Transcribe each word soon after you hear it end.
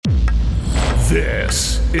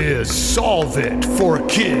This is Solve It for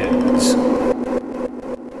Kids.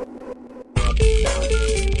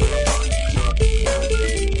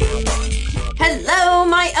 Hello,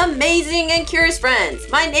 my amazing and curious friends.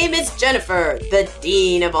 My name is Jennifer, the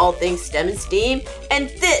Dean of all things STEM and STEAM, and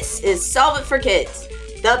this is Solve It for Kids,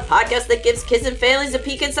 the podcast that gives kids and families a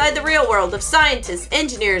peek inside the real world of scientists,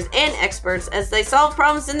 engineers, and experts as they solve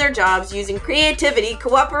problems in their jobs using creativity,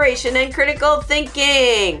 cooperation, and critical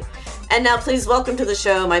thinking. And now please welcome to the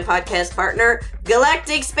show my podcast partner,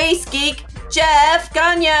 Galactic Space Geek, Jeff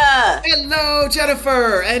Gagne. Hello,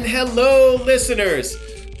 Jennifer, and hello, listeners.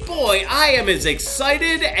 Boy, I am as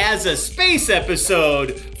excited as a space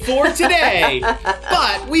episode for today.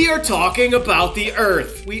 But we are talking about the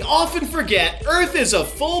Earth. We often forget Earth is a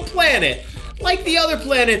full planet, like the other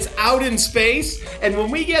planets out in space. And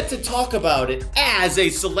when we get to talk about it as a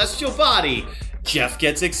celestial body, Jeff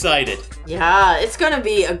gets excited. Yeah, it's going to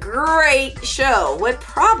be a great show. What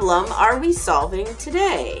problem are we solving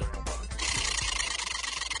today?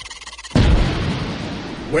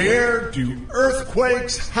 Where do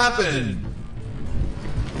earthquakes happen?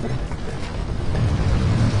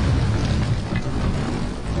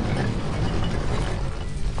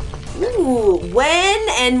 Ooh, when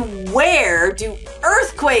and where do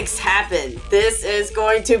earthquakes happen? This is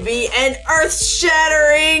going to be an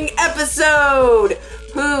earth-shattering episode.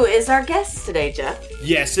 Who is our guest today, Jeff?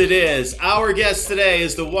 Yes, it is. Our guest today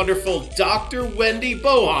is the wonderful Dr. Wendy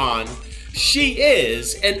Bohan. She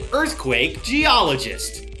is an earthquake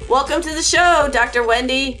geologist. Welcome to the show, Dr.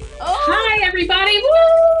 Wendy. Hi, everybody.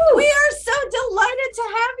 Woo! We are so delighted to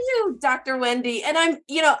have you, Dr. Wendy. And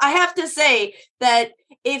I have to say that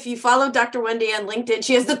if you follow Dr. Wendy on LinkedIn,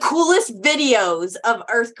 she has the coolest videos of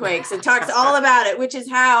earthquakes and talks all about it, which is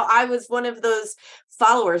how I was one of those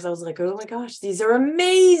followers. I was like, oh my gosh, these are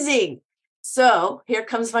amazing. So here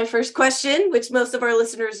comes my first question, which most of our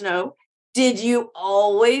listeners know. Did you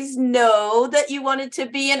always know that you wanted to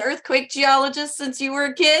be an earthquake geologist since you were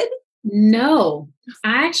a kid? No,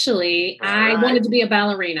 actually, I wanted to be a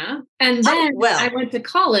ballerina. And then I went to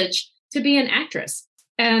college to be an actress.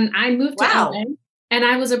 And I moved to LA, and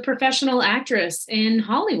I was a professional actress in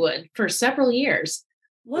Hollywood for several years.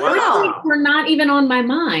 Wow. They were not even on my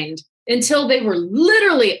mind until they were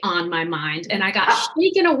literally on my mind. And I got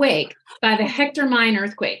shaken awake by the Hector Mine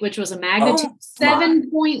earthquake, which was a magnitude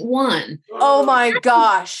 7.1. Oh my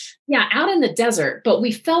gosh. Yeah, out in the desert, but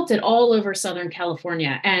we felt it all over Southern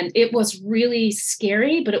California. And it was really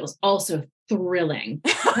scary, but it was also thrilling.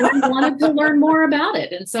 And I wanted to learn more about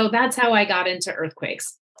it. And so that's how I got into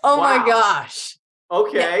earthquakes. Oh my gosh.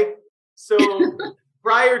 Okay. Yeah. So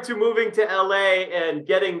prior to moving to LA and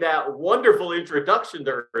getting that wonderful introduction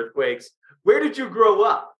to earthquakes, where did you grow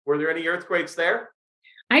up? Were there any earthquakes there?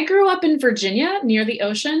 I grew up in Virginia near the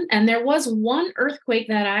ocean, and there was one earthquake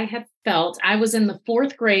that I had felt. I was in the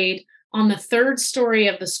 4th grade on the 3rd story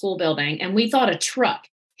of the school building, and we thought a truck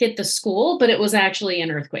hit the school, but it was actually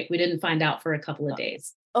an earthquake. We didn't find out for a couple of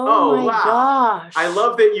days. Oh my gosh. I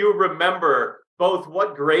love that you remember both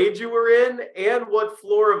what grade you were in and what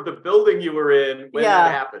floor of the building you were in when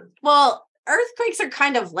that happened. Well, earthquakes are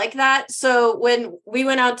kind of like that. So when we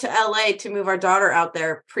went out to LA to move our daughter out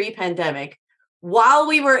there pre-pandemic, while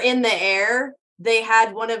we were in the air, they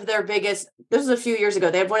had one of their biggest, this was a few years ago,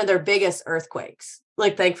 they had one of their biggest earthquakes.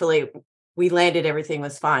 Like, thankfully, we landed, everything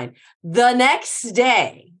was fine. The next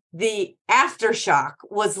day, the aftershock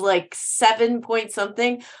was like 7 point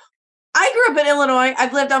something. I grew up in Illinois.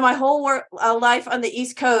 I've lived on my whole life on the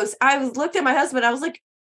East Coast. Looked at my husband. I was like,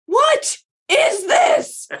 what is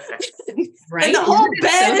this? Right? And the whole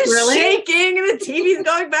bed is shaking and the TV's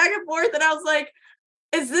going back and forth. And I was like,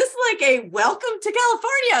 is this like a welcome to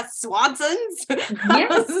California, Swansons?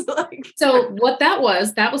 Yes. So what that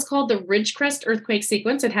was called the Ridgecrest earthquake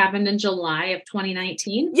sequence. It happened in July of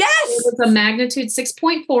 2019. Yes. It was a magnitude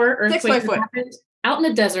 6.4 earthquake that happened out in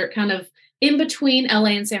the desert, kind of in between LA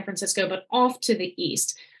and San Francisco, but off to the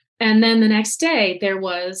east. And then the next day, there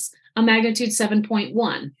was a magnitude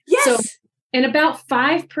 7.1. Yes. So in about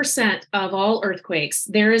 5% of all earthquakes,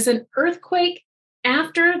 there is an earthquake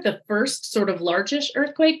after the first sort of largest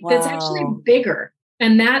earthquake that's actually bigger.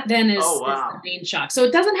 And that then is the main shock. So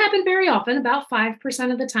it doesn't happen very often, about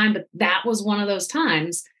 5% of the time, but that was one of those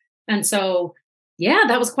times. And so, yeah,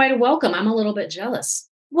 that was quite a welcome. I'm a little bit jealous.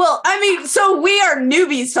 Well, I mean, so we are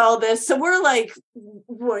newbies to all this. So we're like,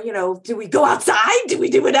 do we go outside? Do we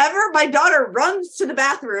do whatever? My daughter runs to the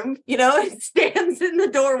bathroom, and stands in the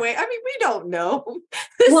doorway. I mean, we don't know.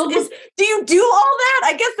 Do you do all that?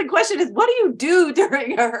 I guess the question is, what do you do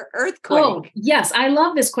during an earthquake? Oh, yes. I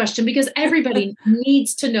love this question because everybody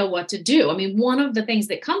needs to know what to do. I mean, one of the things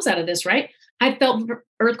that comes out of this, right? I felt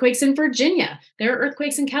earthquakes in Virginia. There are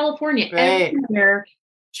earthquakes in California. Right. Everywhere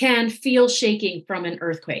can feel shaking from an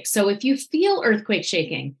earthquake. So if you feel earthquake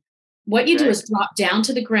shaking, what you do is drop down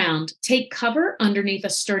to the ground, take cover underneath a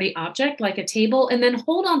sturdy object like a table, and then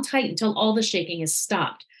hold on tight until all the shaking is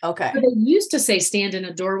stopped. Okay. So they used to say stand in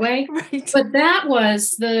a doorway, but that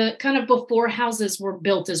was the kind of before houses were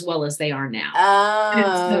built as well as they are now.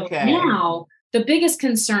 Oh, okay. Now the biggest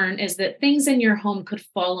concern is that things in your home could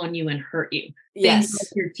fall on you and hurt you. Yes. Things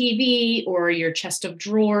like your TV or your chest of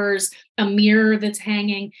drawers, a mirror that's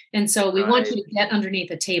hanging. And so we want you to get underneath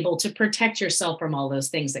a table to protect yourself from all those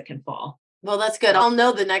things that can fall. Well, that's good. I'll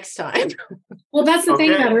know the next time. Well, that's the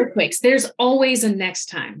thing about earthquakes. There's always a next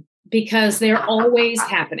time because they're always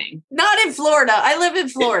happening. Not in Florida. I live in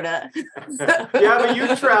Florida. Yeah, but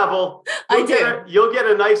you travel. You'll get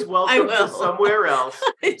a nice welcome to somewhere else.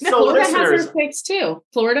 So Florida has earthquakes too.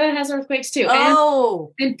 Florida has earthquakes too.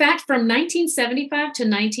 Oh. And in fact, from 1975 to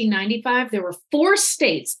 1995, there were 4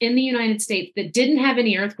 states in the United States that didn't have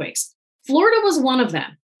any earthquakes. Florida was one of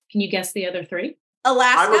them. Can you guess the other 3?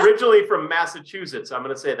 Alaska? I'm originally from Massachusetts. I'm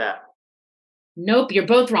going to say that. Nope, you're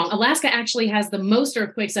both wrong. Alaska actually has the most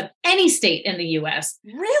earthquakes of any state in the U.S.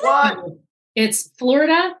 Really? What? It's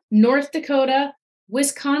Florida, North Dakota,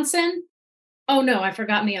 Wisconsin. Oh, no, I've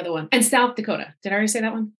forgotten the other one. And South Dakota. Did I already say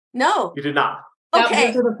that one? No. You did not. Okay.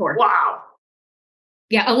 Those are the 4. Wow.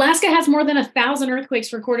 Yeah, Alaska has more than 1,000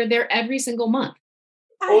 earthquakes recorded there every single month.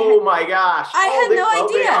 Oh my gosh. I had no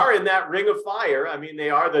idea. They are in that ring of fire. I mean,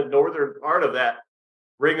 they are the northern part of that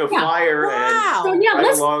ring of fire. Wow. So yeah,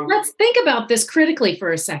 let's think about this critically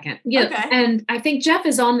for a second. Yeah. Okay. And I think Jeff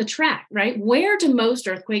is on the track, right? Where do most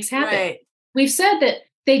earthquakes happen? Right. We've said that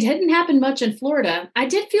they didn't happen much in Florida. I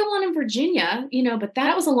did feel one in Virginia, but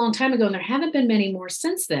that was a long time ago and there haven't been many more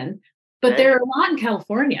since then. But there are a lot in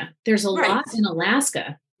California. There's a lot in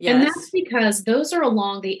Alaska. Yes. And that's because those are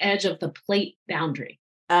along the edge of the plate boundary.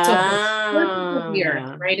 So the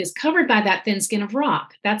earth, right, is covered by that thin skin of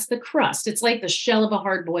rock. That's the crust. It's like the shell of a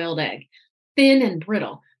hard-boiled egg, thin and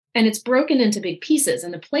brittle. And it's broken into big pieces.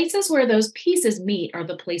 And the places where those pieces meet are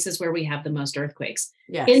the places where we have the most earthquakes.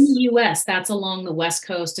 Yes. In the U.S., that's along the West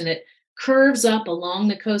Coast, and it curves up along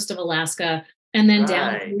the coast of Alaska, and then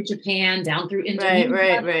down through Japan, down through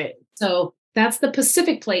Indonesia. Right. So that's the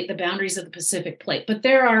Pacific plate, the boundaries of the Pacific plate. But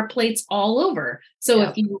there are plates all over. So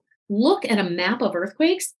if you look at a map of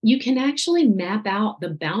earthquakes, you can actually map out the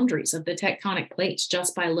boundaries of the tectonic plates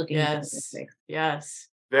just by looking at the earthquakes. Yes.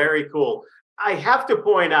 Very cool. I have to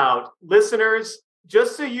point out, listeners,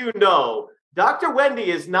 just so you know, Dr.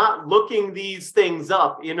 Wendy is not looking these things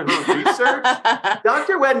up in her research.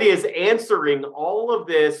 Dr. Wendy is answering all of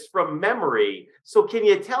this from memory. So can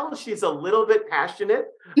you tell she's a little bit passionate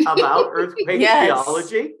about earthquake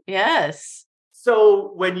geology? Yes.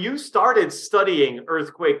 So when you started studying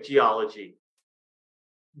earthquake geology,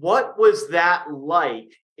 what was that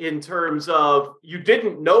like in terms of you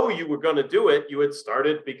didn't know you were going to do it? You had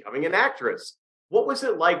started becoming an actress. What was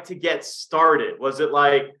it like to get started? Was it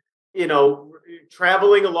like,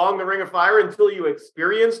 traveling along the Ring of Fire until you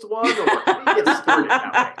experienced one? Or how did you get started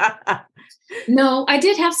that way? No, I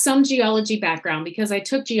did have some geology background because I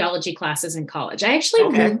took geology classes in college. I actually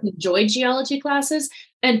really enjoyed geology classes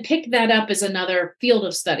and picked that up as another field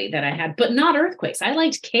of study that I had, but not earthquakes. I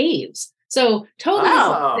liked caves. So totally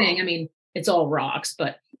different thing. I mean, it's all rocks,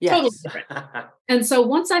 but totally different. And so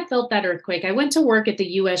once I felt that earthquake, I went to work at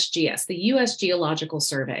the USGS, the U.S. Geological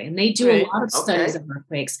Survey, and they do a lot of studies of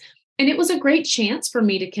earthquakes. And it was a great chance for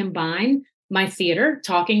me to combine my theater,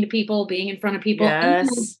 talking to people, being in front of people, and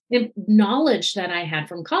knowledge that I had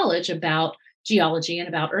from college about geology and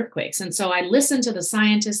about earthquakes. And so I listened to the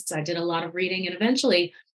scientists. I did a lot of reading, and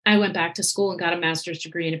eventually I went back to school and got a master's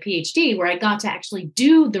degree and a PhD where I got to actually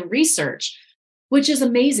do the research, which is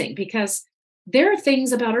amazing because there are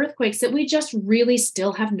things about earthquakes that we just really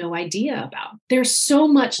still have no idea about. There's so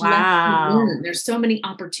much left to learn. There's so many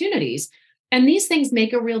opportunities, and these things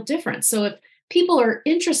make a real difference. So if people are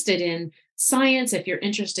interested in science, if you're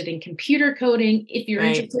interested in computer coding, if you're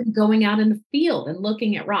interested in going out in the field and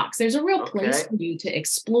looking at rocks, there's a real place for you to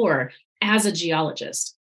explore as a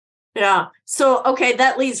geologist. Yeah. So,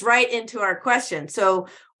 that leads right into our question. So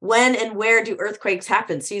when and where do earthquakes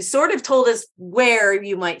happen? So you sort of told us where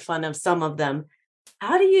you might find of some of them.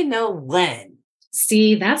 How do you know when?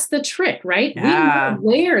 See, that's the trick, right? Yeah. We know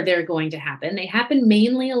where they're going to happen. They happen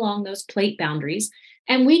mainly along those plate boundaries,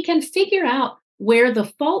 and we can figure out where the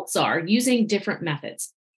faults are using different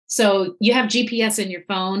methods. So you have GPS in your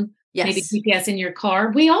phone, maybe GPS in your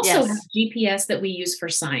car. We also have GPS that we use for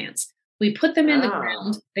science. We put them in the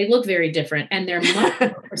ground. They look very different and they're much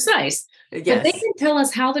more precise. But they can tell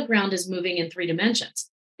us how the ground is moving in 3 dimensions.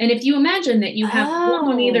 And if you imagine that you have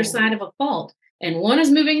one on either side of a fault, and one is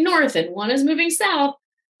moving north and one is moving south,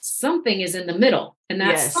 something is in the middle, and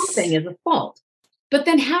that something is a fault. But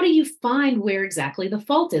then how do you find where exactly the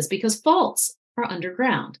fault is? Because faults are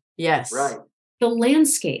underground. Yes. Right. The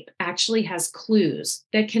landscape actually has clues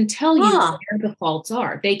that can tell you where the faults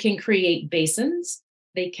are. They can create basins.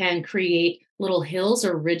 They can create little hills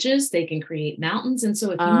or ridges. They can create mountains. And so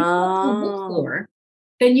if you know what to look for,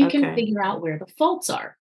 then you can figure out where the faults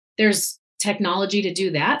are. There's technology to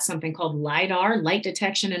do that, something called LIDAR, light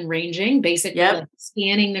detection and ranging, basically like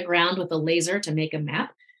scanning the ground with a laser to make a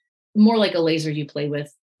map. More like a laser you play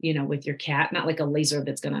with, with your cat, not like a laser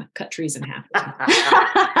that's going to cut trees in half.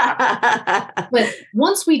 But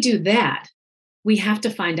once we do that, we have to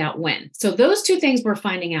find out when. So those 2 things we're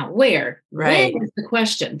finding out where. Right. When is the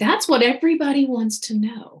question. That's what everybody wants to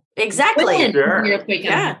know. Exactly. When the earthquake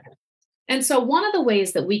gonna happen? And so one of the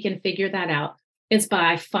ways that we can figure that out is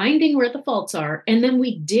by finding where the faults are, and then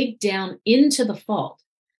we dig down into the fault.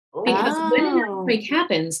 Because when an earthquake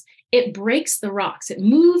happens, it breaks the rocks. It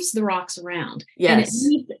moves the rocks around. And it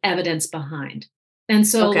leaves evidence behind. And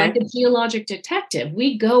so like a geologic detective,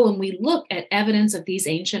 we go and we look at evidence of these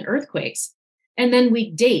ancient earthquakes. And then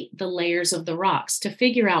we date the layers of the rocks to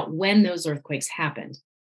figure out when those earthquakes happened.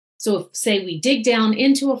 So if, say, we dig down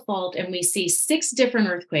into a fault and we see 6 different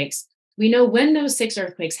earthquakes, we know when those 6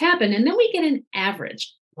 earthquakes happen, and then we get an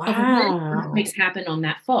average of when earthquakes happen on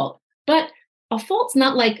that fault. But a fault's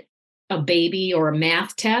not like a baby or a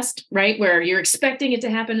math test, right? Where you're expecting it to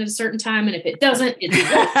happen at a certain time, and if it doesn't, it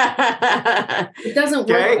doesn't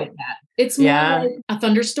work like that. It's more like a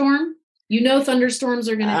thunderstorm. Thunderstorms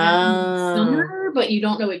are going to happen in the summer, but you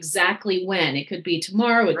don't know exactly when. It could be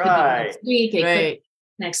tomorrow. It could be next week. It could be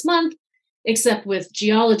next month. Except with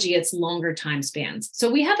geology, it's longer time spans. So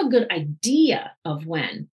we have a good idea of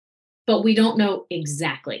when, but we don't know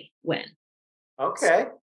exactly when. Okay.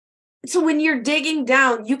 So when you're digging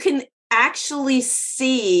down, you can actually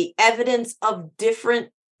see evidence of different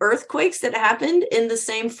earthquakes that happened in the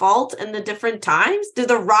same fault and the different times. Do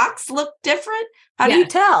the rocks look different? How do you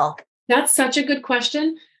tell? That's such a good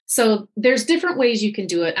question. So there's different ways you can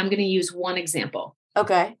do it. I'm going to use one example.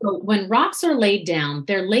 Okay. So when rocks are laid down,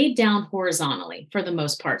 they're laid down horizontally for the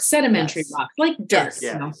most part, sedimentary rocks, like dirt.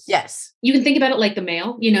 Yes. You can think about it like the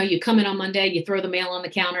mail. You come in on Monday, you throw the mail on the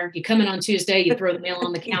counter. You come in on Tuesday, you throw the mail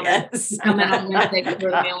on the counter. You come in on Wednesday, you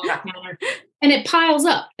throw the mail on the counter. And it piles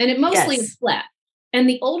up, and it mostly is flat. And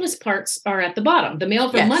the oldest parts are at the bottom. The mail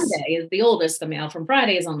from Monday is the oldest. The mail from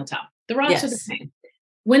Friday is on the top. The rocks are the same.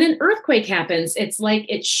 When an earthquake happens, it's like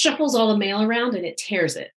it shuffles all the mail around and it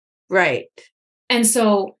tears it. Right. And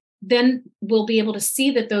so then we'll be able to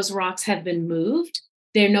see that those rocks have been moved.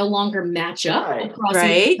 They no longer match up across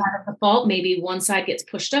each side of the fault. Maybe one side gets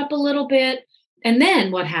pushed up a little bit. And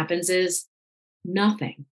then what happens is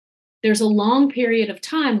nothing. There's a long period of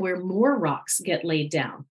time where more rocks get laid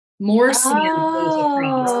down. More sand goes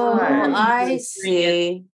across. I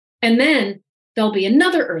see. And then there'll be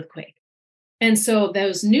another earthquake. And so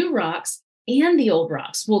those new rocks and the old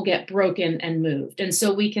rocks will get broken and moved. And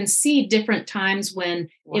so we can see different times when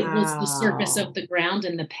it was the surface of the ground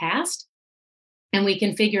in the past. And we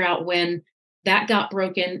can figure out when that got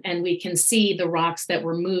broken, and we can see the rocks that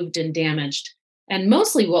were moved and damaged. And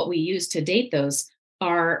mostly what we use to date those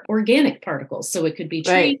are organic particles. So it could be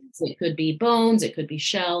trees, it could be bones, it could be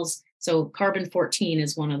shells. So carbon-14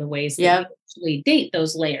 is one of the ways that we actually date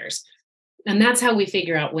those layers. And that's how we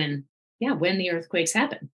figure out when the earthquakes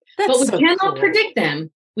happen. But we cannot predict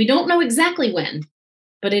them. We don't know exactly when,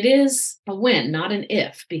 but it is a when, not an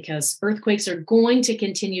if, because earthquakes are going to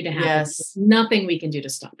continue to happen. There's nothing we can do to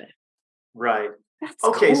stop it. Right. That's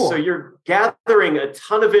okay, cool. So you're gathering a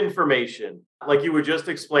ton of information, like you were just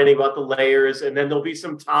explaining about the layers, and then there'll be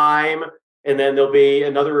some time, and then there'll be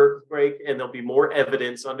another earthquake, and there'll be more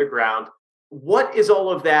evidence underground. What is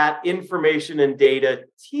all of that information and data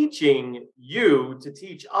teaching you to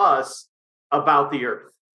teach us about the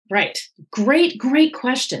Earth? Right. Great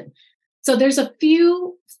question. So there's a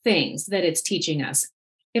few things that it's teaching us.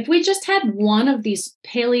 If we just had one of these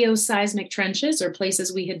paleoseismic trenches or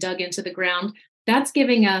places we had dug into the ground, that's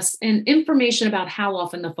giving us an information about how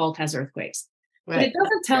often the fault has earthquakes. But it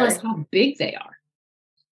doesn't tell us how big they are.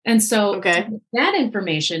 And so to get that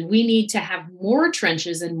information, we need to have more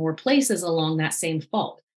trenches in more places along that same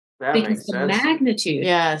fault. Because the magnitude,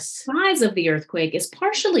 size of the earthquake is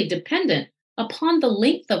partially dependent upon the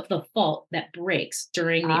length of the fault that breaks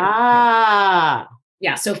during the earthquake.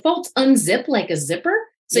 Yeah, so faults unzip like a zipper.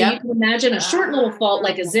 So you can imagine a short little fault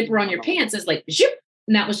like a zipper on your pants is like, zip,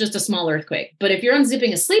 and that was just a small earthquake. But if you're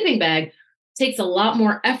unzipping a sleeping bag, takes a lot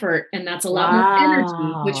more effort, and that's a lot more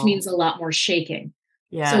energy, which means a lot more shaking.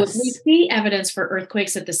 Yes. So if we see evidence for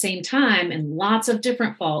earthquakes at the same time and lots of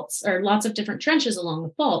different faults or lots of different trenches along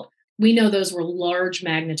the fault, we know those were large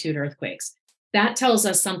magnitude earthquakes. That tells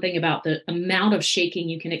us something about the amount of shaking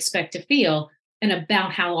you can expect to feel and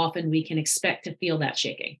about how often we can expect to feel that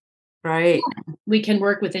shaking. Right. We can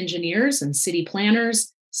work with engineers and city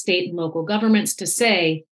planners, state and local governments to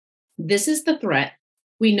say, this is the threat.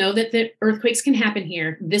 We know that the earthquakes can happen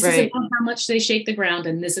here. This is about how much they shake the ground,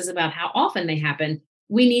 and this is about how often they happen.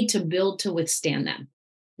 We need to build to withstand them.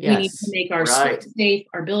 Yes. We need to make our streets safe,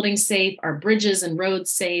 our buildings safe, our bridges and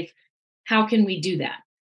roads safe. How can we do that?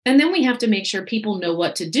 And then we have to make sure people know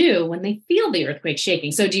what to do when they feel the earthquake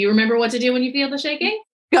shaking. So do you remember what to do when you feel the shaking?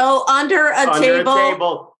 Go under a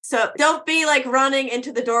table. So don't be like running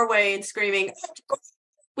into the doorway and screaming,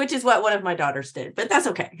 which is what one of my daughters did, but that's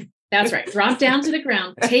okay. That's right. Drop down to the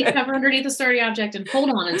ground, take cover underneath a sturdy object, and hold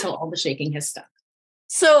on until all the shaking has stopped.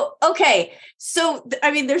 So, okay. So,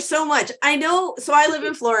 I mean, there's so much. I know. So I live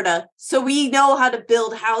in Florida, so we know how to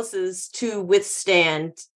build houses to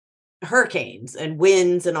withstand hurricanes and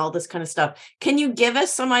winds and all this kind of stuff. Can you give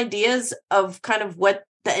us some ideas of kind of what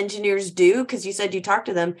the engineers do? Because you said you talked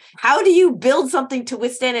to them. How do you build something to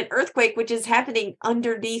withstand an earthquake, which is happening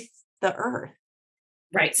underneath the earth?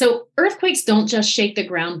 Right. So earthquakes don't just shake the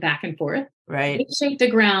ground back and forth. Right. They shake the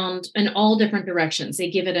ground in all different directions. They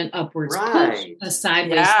give it an upwards push, a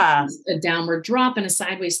sideways thrust, a downward drop, and a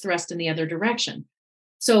sideways thrust in the other direction.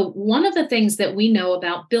 So one of the things that we know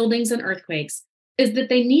about buildings and earthquakes is that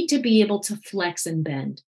they need to be able to flex and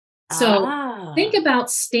bend. So think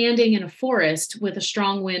about standing in a forest with a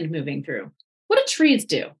strong wind moving through. What do trees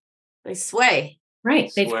do? They sway.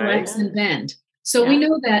 Right. They flex and bend. So we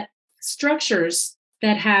know that structures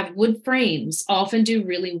that have wood frames often do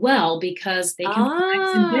really well because they can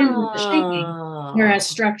flex and bend with the shaking. Whereas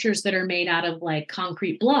structures that are made out of like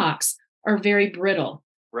concrete blocks are very brittle.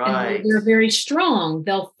 Right. And they're very strong.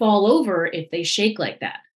 They'll fall over if they shake like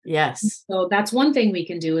that. Yes. So that's one thing we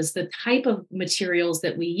can do is the type of materials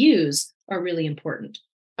that we use are really important.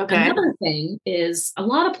 Okay. Another thing is a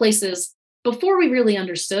lot of places, before we really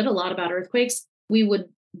understood a lot about earthquakes, we would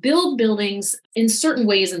build buildings in certain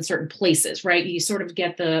ways in certain places, right? You sort of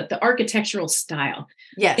get the architectural style.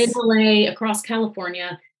 Yes. In LA, across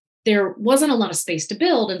California, there wasn't a lot of space to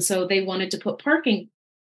build. And so they wanted to put parking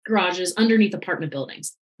garages underneath apartment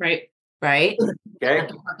buildings, right? Right. Okay.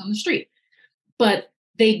 Park on the street. But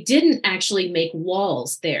they didn't actually make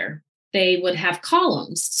walls there. They would have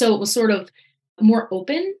columns. So it was sort of more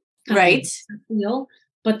open. Right. Feel.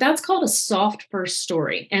 But that's called a soft first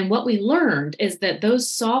story. And what we learned is that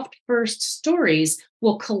those soft first stories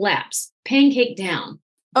will collapse, pancake down.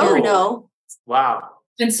 Oh, no. Wow.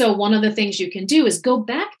 And so one of the things you can do is go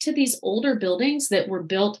back to these older buildings that were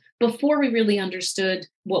built before we really understood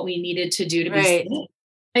what we needed to do to be safe.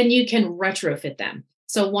 And you can retrofit them.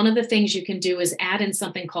 So one of the things you can do is add in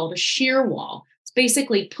something called a shear wall. It's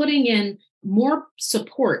basically putting in more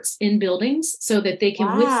supports in buildings so that they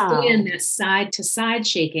can withstand that side to side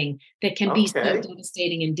shaking that can be so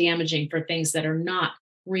devastating and damaging for things that are not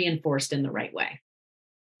reinforced in the right way.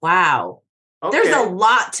 Wow. Okay. There's a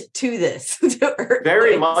lot to this.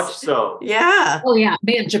 Very much so. Yeah. Oh, yeah.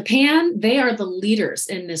 Man, Japan, they are the leaders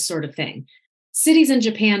in this sort of thing. Cities in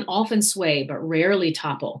Japan often sway, but rarely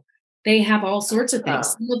topple. They have all sorts of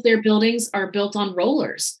things. Some of their buildings are built on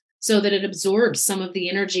rollers so that it absorbs some of the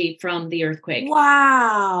energy from the earthquake.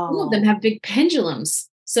 Wow. Some of them have big pendulums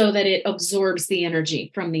so that it absorbs the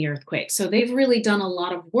energy from the earthquake. So they've really done a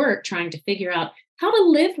lot of work trying to figure out how to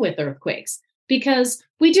live with earthquakes, because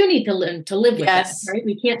we do need to learn to live with them, right?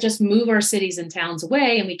 We can't just move our cities and towns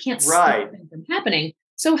away, and we can't stop them from happening.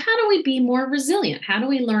 So how do we be more resilient? How do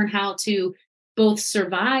we learn how to both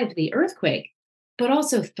survive the earthquake, but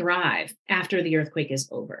also thrive after the earthquake is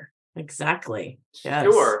over? Exactly. Yes.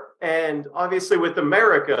 Sure. And obviously with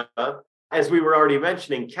America, as we were already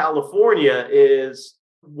mentioning, California is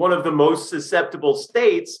one of the most susceptible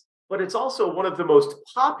states, but it's also one of the most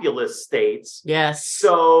populous states. Yes.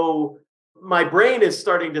 So my brain is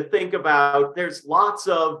starting to think about, there's lots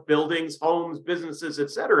of buildings, homes, businesses,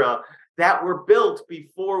 etc., that were built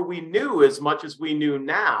before we knew as much as we knew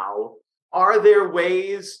now. Are there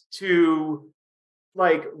ways to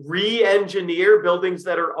like re-engineer buildings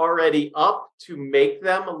that are already up to make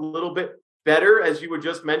them a little bit better, as you were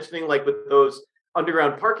just mentioning, like with those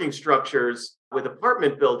underground parking structures with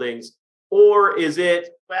apartment buildings? Or is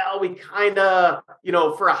it, well, we kind of,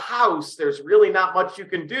 for a house, there's really not much you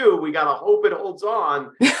can do. We got to hope it holds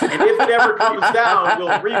on. And if it ever comes down,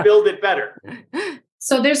 we'll rebuild it better.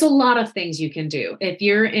 So there's a lot of things you can do. If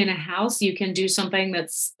you're in a house, you can do something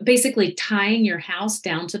that's basically tying your house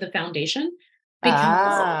down to the foundation,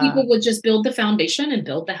 because people would just build the foundation and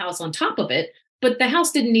build the house on top of it. But the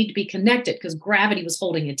house didn't need to be connected because gravity was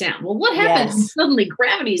holding it down. Well, what happens when suddenly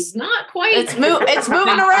gravity's not quite... It's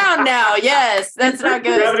moving around now. Yes, that's not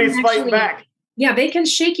good. Gravity's fighting back. Yeah, they can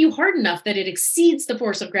shake you hard enough that it exceeds the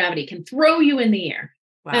force of gravity, can throw you in the air.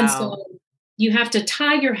 Wow. And so you have to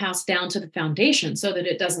tie your house down to the foundation so that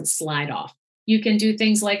it doesn't slide off. You can do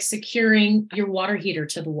things like securing your water heater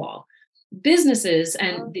to the wall. Businesses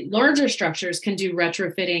and the larger structures can do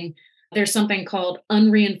retrofitting. There's something called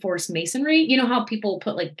unreinforced masonry. You know how people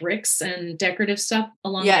put like bricks and decorative stuff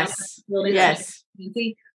along the buildings? Yes.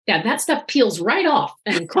 Yeah, that stuff peels right off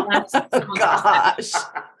and collapses. Oh, gosh.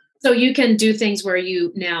 So you can do things where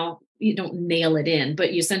you don't nail it in,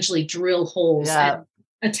 but you essentially drill holes and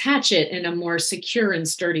attach it in a more secure and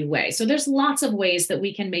sturdy way. So there's lots of ways that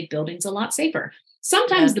we can make buildings a lot safer.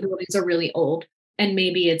 Sometimes the buildings are really old and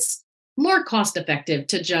maybe it's more cost effective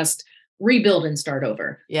to just rebuild and start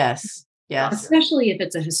over. Yes. Yes. Especially if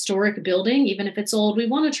it's a historic building, even if it's old, we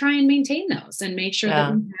want to try and maintain those and make sure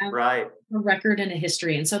that we have a record and a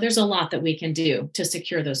history. And so there's a lot that we can do to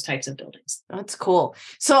secure those types of buildings. That's cool.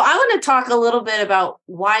 So I want to talk a little bit about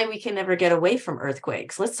why we can never get away from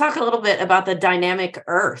earthquakes. Let's talk a little bit about the dynamic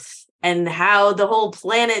Earth and how the whole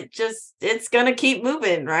planet it's going to keep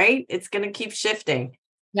moving, right? It's going to keep shifting.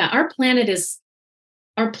 Yeah, our planet is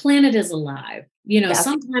alive.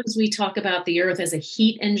 Sometimes we talk about the Earth as a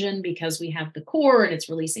heat engine because we have the core and it's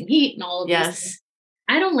releasing heat and all of this. Things.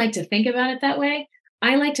 I don't like to think about it that way.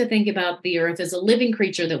 I like to think about the Earth as a living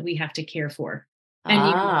creature that we have to care for. And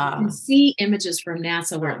you can see images from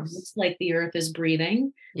NASA where it looks like the Earth is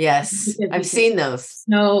breathing. Yes, I've seen those.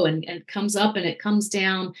 Snow and it comes up and it comes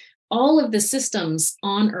down. All of the systems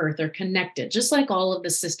on Earth are connected, just like all of the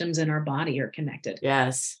systems in our body are connected.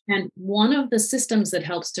 Yes. And one of the systems that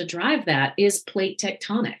helps to drive that is plate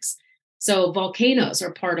tectonics. So volcanoes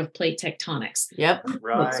are part of plate tectonics. Yep.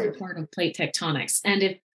 Right. Are part of plate tectonics. And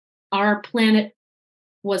if our planet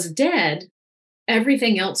was dead,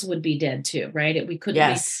 everything else would be dead too, right? We couldn't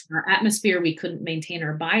maintain our atmosphere, we couldn't maintain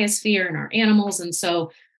our biosphere and our animals. And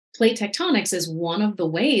so plate tectonics is one of the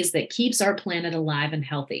ways that keeps our planet alive and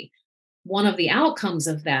healthy. One of the outcomes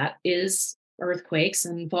of that is earthquakes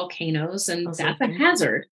and volcanoes, and that's a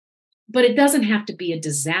hazard, but it doesn't have to be a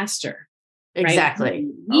disaster.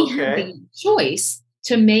 Exactly. Right? We have the choice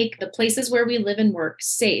to make the places where we live and work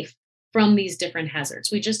safe from these different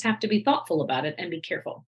hazards. We just have to be thoughtful about it and be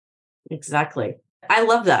careful. Exactly. I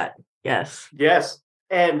love that. Yes. Yes.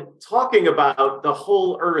 And talking about the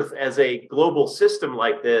whole Earth as a global system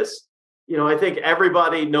like this, I think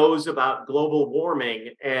everybody knows about global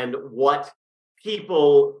warming and what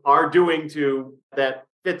people are doing that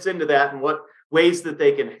fits into that and what ways that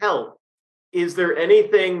they can help. Is there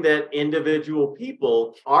anything that individual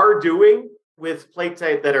people are doing with plate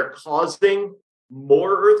type that are causing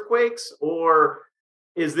more earthquakes? Or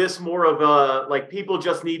is this more of a, like, people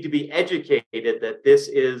just need to be educated that this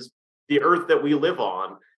is the Earth that we live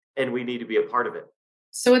on and we need to be a part of it?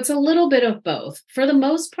 So it's a little bit of both. For the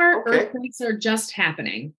most part, earthquakes are just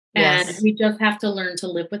happening and we just have to learn to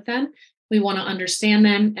live with them. We want to understand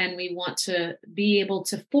them and we want to be able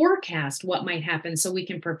to forecast what might happen so we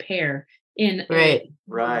can prepare in a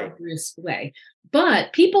risk way.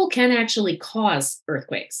 But people can actually cause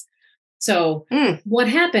earthquakes. So what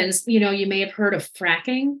happens, you may have heard of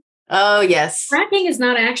fracking. Oh, yes. Fracking is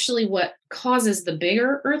not actually what causes the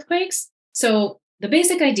bigger earthquakes. So the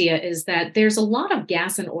basic idea is that there's a lot of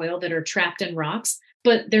gas and oil that are trapped in rocks,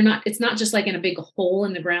 but it's not just like in a big hole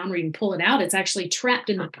in the ground where you can pull it out. It's actually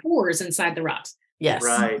trapped in the pores inside the rocks. Yes.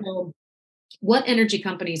 Right. So what energy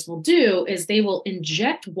companies will do is they will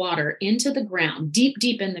inject water into the ground, deep,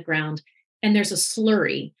 deep in the ground, and there's a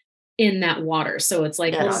slurry in that water. So it's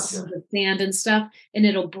like the sand and stuff, and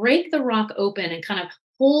it'll break the rock open and kind of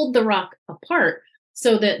hold the rock apart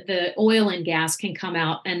so that the oil and gas can come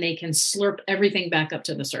out and they can slurp everything back up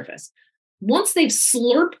to the surface. Once they've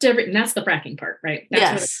slurped everything, that's the fracking part, right?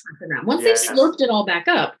 That's around. Once they've slurped it all back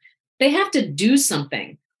up, they have to do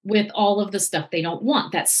something with all of the stuff they don't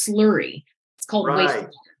want, that slurry. It's called wastewater.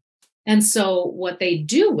 And so what they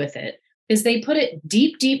do with it is they put it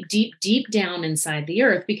deep, deep, deep, deep down inside the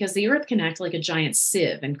Earth because the Earth can act like a giant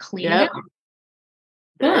sieve and clean it out.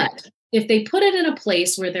 But if they put it in a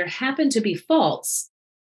place where there happen to be faults,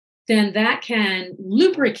 then that can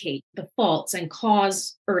lubricate the faults and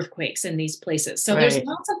cause earthquakes in these places. So there's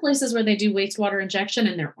lots of places where they do wastewater injection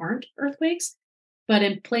and there aren't earthquakes. But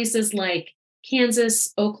in places like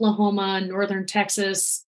Kansas, Oklahoma, northern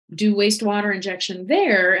Texas, do wastewater injection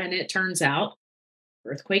there, and it turns out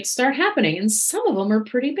earthquakes start happening, and some of them are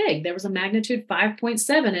pretty big. There was a magnitude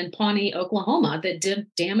 5.7 in Pawnee, Oklahoma, that did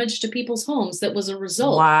damage to people's homes that was a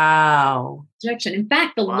result Wow. of injection. In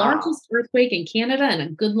fact, the largest earthquake in Canada in a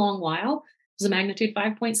good long while was a magnitude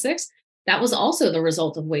 5.6. That was also the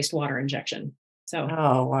result of wastewater injection. So,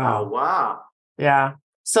 Oh, wow. Oh, wow. Yeah.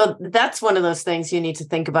 So that's one of those things you need to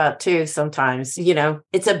think about too sometimes.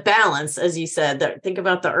 It's a balance, as you said, that think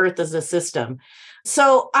about the earth as a system.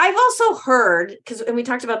 So I've also heard, and we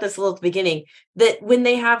talked about this a little at the beginning, that when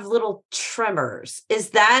they have little tremors,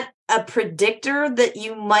 is that a predictor that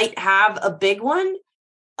you might have a big one?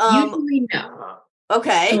 usually no.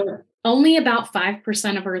 Okay. So only about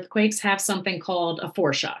 5% of earthquakes have something called a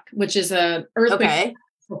foreshock, which is a earthquake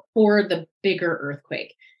before the bigger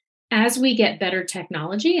earthquake. As we get better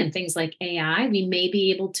technology and things like AI, we may be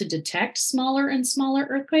able to detect smaller and smaller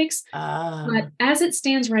earthquakes. But as it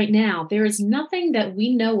stands right now, there is nothing that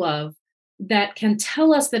we know of that can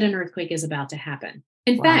tell us that an earthquake is about to happen.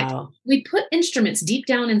 In fact, we put instruments deep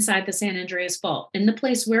down inside the San Andreas Fault, in the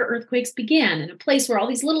place where earthquakes began, in a place where all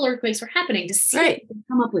these little earthquakes were happening, to see if we can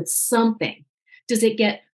come up with something. Does it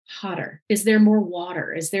get hotter? Is there more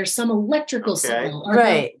water? Is there some electrical signal? Are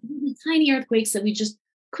there tiny earthquakes that we just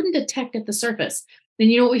couldn't detect at the surface? Then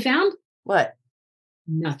you know what we found? What?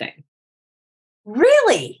 Nothing.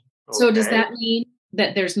 Really? So does that mean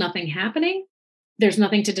that there's nothing happening? There's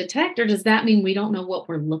nothing to detect? Or does that mean we don't know what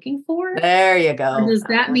we're looking for? There you go. Or does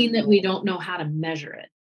that mean that we don't know how to measure it?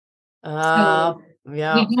 So we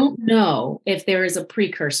don't know if there is a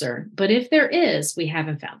precursor, but if there is, we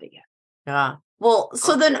haven't found it yet. Yeah. Well,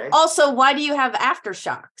 so then also, why do you have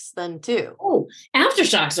aftershocks then too? Oh,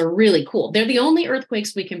 aftershocks are really cool. They're the only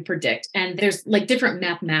earthquakes we can predict. And there's like different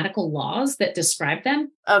mathematical laws that describe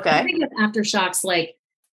them. Okay. I think of aftershocks like,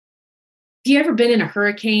 have you ever been in a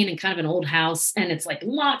hurricane in kind of an old house and it's like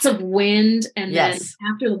lots of wind, and then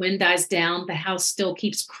after the wind dies down, the house still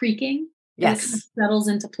keeps creaking? Yes. And it kind of settles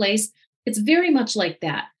into place. It's very much like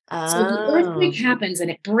that. So the earthquake happens and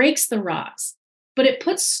it breaks the rocks, but it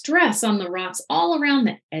puts stress on the rocks all around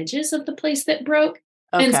the edges of the place that broke.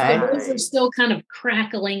 And so those are still kind of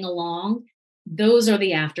crackling along. Those are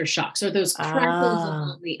the aftershocks, or those crackles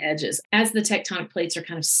along the edges as the tectonic plates are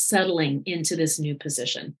kind of settling into this new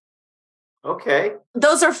position. Okay.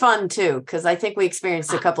 Those are fun too, because I think we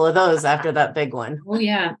experienced a couple of those after that big one. Oh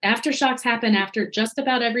yeah. Aftershocks happen after just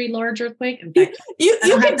about every large earthquake. In fact, you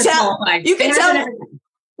can tell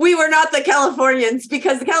we were not the Californians,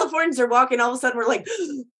 because the Californians are walking, all of a sudden we're like,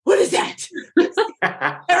 what is that?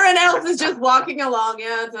 Everyone else is just walking along.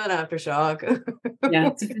 Yeah, it's an aftershock. Yeah,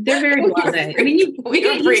 they're very blasé. I mean, we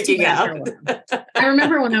get freaking out. I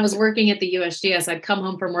remember when I was working at the USGS, I'd come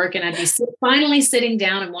home from work and I'd be finally sitting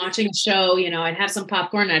down and watching a show. I'd have some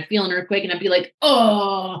popcorn and I'd feel an earthquake and I'd be like,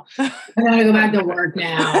 oh, I gotta go back to work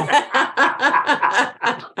now.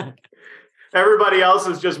 Everybody else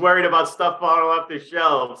is just worried about stuff falling off the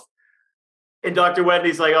shelves. And Dr.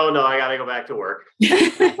 Wendy's like, oh no, I got to go back to work.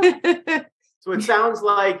 So it sounds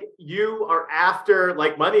like you are after,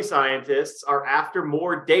 like money scientists, are after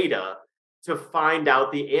more data to find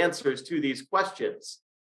out the answers to these questions.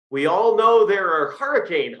 We all know there are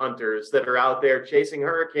hurricane hunters that are out there chasing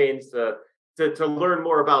hurricanes to learn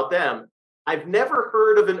more about them. I've never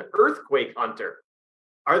heard of an earthquake hunter.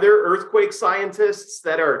 Are there earthquake scientists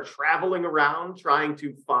that are traveling around trying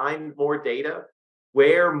to find more data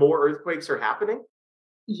where more earthquakes are happening?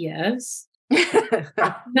 Yes.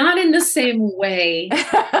 Not in the same way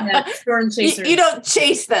that storm chasers. You don't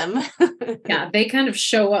chase them. Yeah, they kind of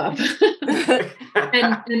show up.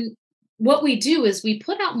 and what we do is we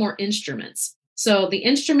put out more instruments. So the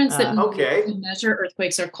instruments that we measure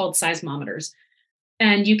earthquakes are called seismometers.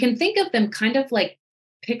 And you can think of them kind of like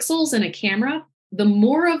pixels in a camera. The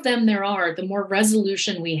more of them there are, the more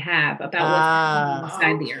resolution we have about what's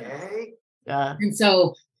happening inside the earth. And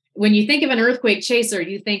so when you think of an earthquake chaser,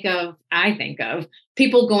 I think of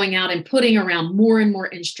people going out and putting around more and more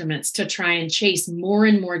instruments to try and chase more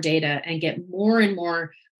and more data and get more and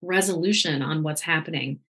more resolution on what's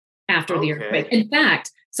happening after the earthquake. In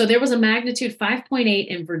fact, so there was a magnitude 5.8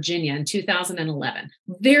 in Virginia in 2011.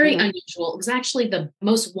 Very unusual. It was actually the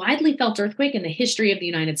most widely felt earthquake in the history of the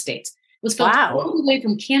United States. It was felt all the way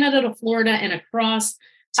from Canada to Florida and across.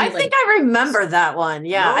 I think I remember that one.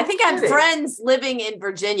 Yeah. No I think I had friends living in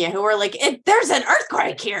Virginia who were like, there's an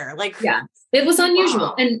earthquake here. Yeah, it was unusual.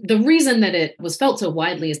 Wow. And the reason that it was felt so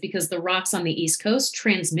widely is because the rocks on the East Coast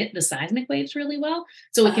transmit the seismic waves really well.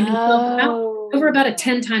 So it can be felt over about a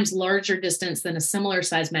 10 times larger distance than a similar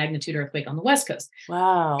size magnitude earthquake on the West Coast.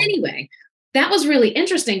 Wow. Anyway, that was really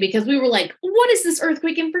interesting because we were like, what is this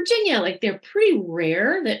earthquake in Virginia? Like they're pretty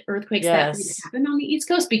rare that earthquakes that happen on the East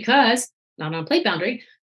Coast because not on plate boundary.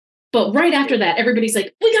 But right after that, everybody's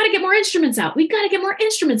like, we got to get more instruments out. We got to get more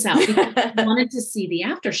instruments out because we wanted to see the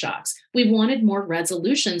aftershocks. We wanted more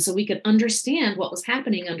resolution so we could understand what was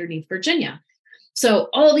happening underneath Virginia. So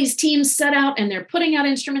all these teams set out and they're putting out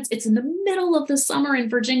instruments. It's in the middle of the summer in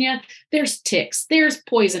Virginia. There's ticks, there's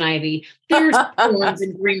poison ivy, there's thorns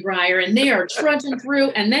and greenbrier, and they are trudging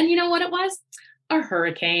through. And then you know what it was? A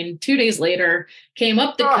hurricane 2 days later came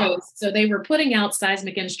up the coast. So they were putting out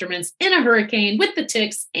seismic instruments in a hurricane with the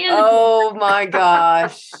ticks. And my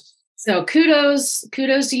gosh. So kudos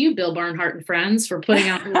to you, Bill Barnhart and friends, for putting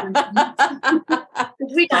out.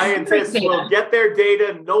 Scientists will get their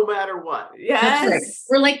data no matter what. Yes. Right.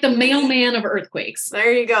 We're like the mailman of earthquakes.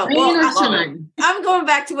 There you go. Well, I'm going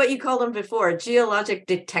back to what you called them before, geologic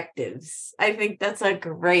detectives. I think that's a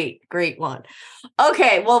great one.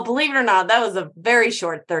 Okay, well, believe it or not, that was a very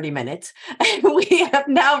short 30 minutes. And we have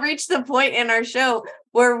now reached the point in our show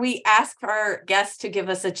where we ask our guests to give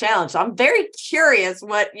us a challenge. So I'm very curious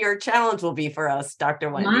what your challenge will be for us, Dr.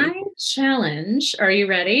 Wendy. My challenge, are you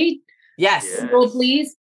ready? Yes. Roll,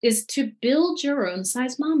 please, is to build your own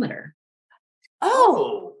seismometer.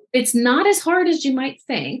 Oh. It's not as hard as you might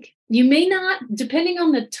think. You may not, depending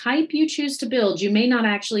on the type you choose to build, you may not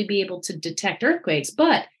actually be able to detect earthquakes,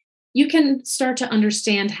 but you can start to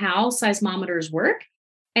understand how seismometers work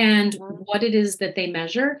and what it is that they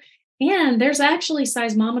measure. And there's actually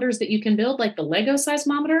seismometers that you can build, like the Lego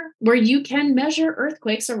seismometer, where you can measure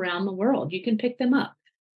earthquakes around the world. You can pick them up.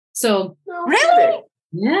 So, really?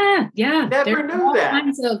 Yeah. Never knew all that.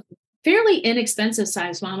 Kinds of fairly inexpensive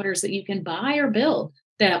seismometers that you can buy or build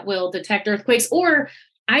that will detect earthquakes. Or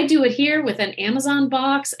I do it here with an Amazon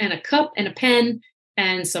box and a cup and a pen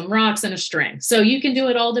and some rocks and a string. So you can do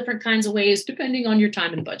it all different kinds of ways, depending on your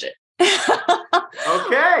time and budget.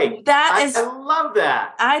 Okay. I love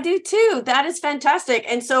that. I do too. That is fantastic.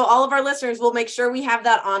 And so all of our listeners will make sure we have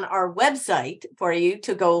that on our website for you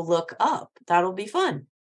to go look up. That'll be fun.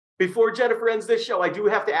 Before Jennifer ends this show, I do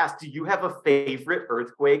have to ask, do you have a favorite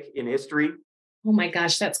earthquake in history? Oh my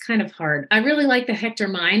gosh, that's kind of hard. I really like the Hector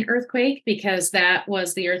Mine earthquake because that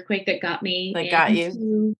was the earthquake that got me. That got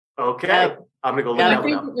you. Okay. I'm going to go look that I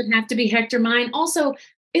think it would have to be Hector Mine. Also,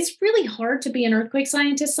 it's really hard to be an earthquake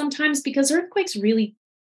scientist sometimes because earthquakes really,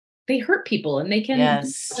 they hurt people and they can.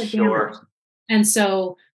 Yes, sure. And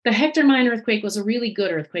so the Hector Mine earthquake was a really good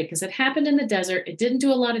earthquake because it happened in the desert. It didn't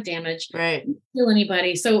do a lot of damage. Right. Didn't kill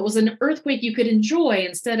anybody. So it was an earthquake you could enjoy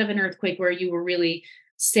instead of an earthquake where you were really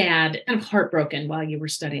sad and heartbroken while you were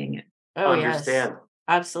studying it. Oh, understand. Yes.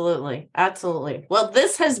 Absolutely. Well,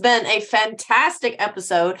 this has been a fantastic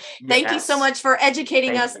episode. Thank you so much for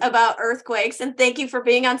educating us about earthquakes. And thank you for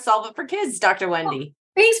being on Solve It for Kids, Dr. Wendy.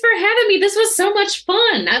 Thanks for having me. This was so much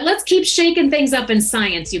fun. Let's keep shaking things up in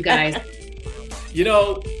science, you guys. You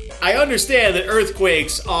know, I understand that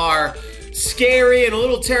earthquakes are scary and a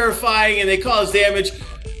little terrifying and they cause damage.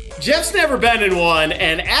 Jeff's never been in one,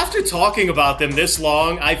 and after talking about them this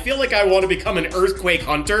long, I feel like I want to become an earthquake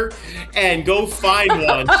hunter and go find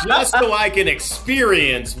one just so I can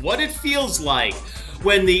experience what it feels like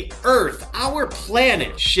when the Earth, our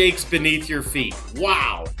planet, shakes beneath your feet.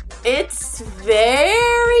 Wow. It's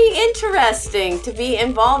very interesting to be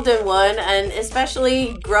involved in one, and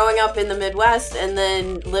especially growing up in the Midwest and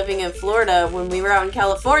then living in Florida when we were out in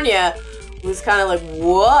California. Was kind of like,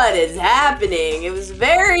 what is happening? It was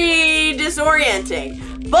very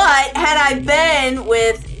disorienting. But had I been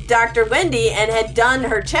with Dr. Wendy and had done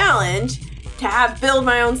her challenge to build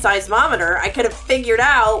my own seismometer, I could have figured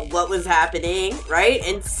out what was happening, right?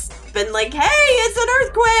 And been like, hey, it's an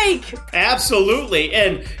earthquake. Absolutely.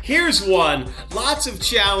 And here's one. Lots of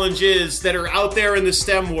challenges that are out there in the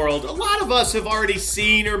STEM world. A lot of us have already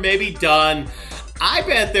seen or maybe done. I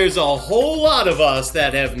bet there's a whole lot of us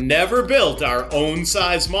that have never built our own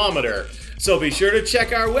seismometer. So be sure to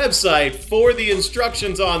check our website for the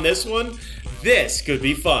instructions on this one. This could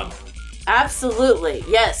be fun. Absolutely.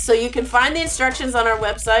 Yes. So you can find the instructions on our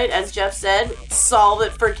website, as Jeff said,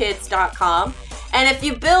 solveitforkids.com. And if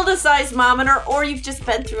you build a seismometer or you've just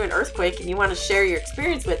been through an earthquake and you want to share your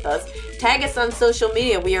experience with us, tag us on social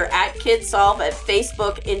media. We are at KidSolve at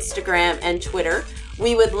Facebook, Instagram, and Twitter.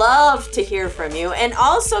 We would love to hear from you. And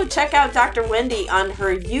also check out Dr. Wendy on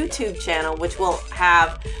her YouTube channel, which we'll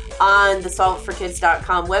have on the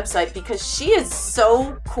solveitforkids.com website, because she is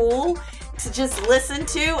so cool to just listen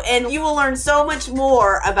to, and you will learn so much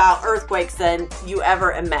more about earthquakes than you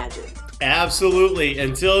ever imagined. Absolutely.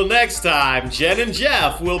 Until next time, Jen and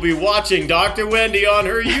Jeff will be watching Dr. Wendy on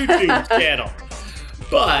her YouTube channel.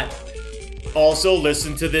 But also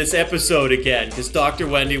listen to this episode again because Dr.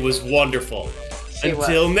 Wendy was wonderful.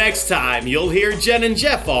 Until next time, you'll hear Jen and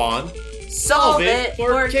Jeff on Solve It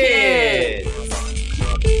for Kids.